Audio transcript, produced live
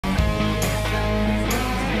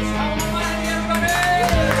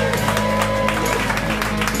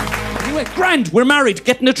Grand, we're married,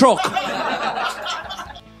 get in the truck.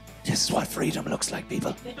 This is what freedom looks like,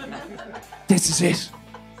 people. This is it.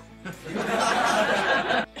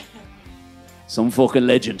 Some fucking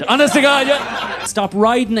legend. Honest to God, yeah. Stop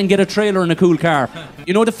riding and get a trailer and a cool car.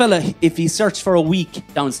 You know the fella, if he searched for a week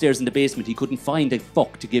downstairs in the basement, he couldn't find a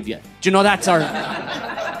fuck to give you. Do you know that's our...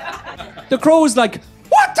 The Crow's like,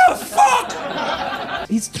 what the fuck?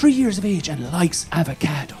 He's 3 years of age and likes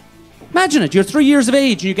avocado. Imagine it, you're 3 years of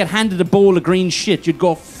age and you get handed a bowl of green shit. You'd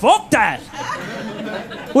go, fuck that.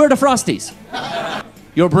 Where are the Frosties?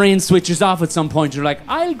 Your brain switches off at some point. You're like,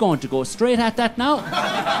 I'm going to go straight at that now.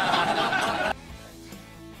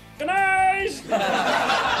 Good night!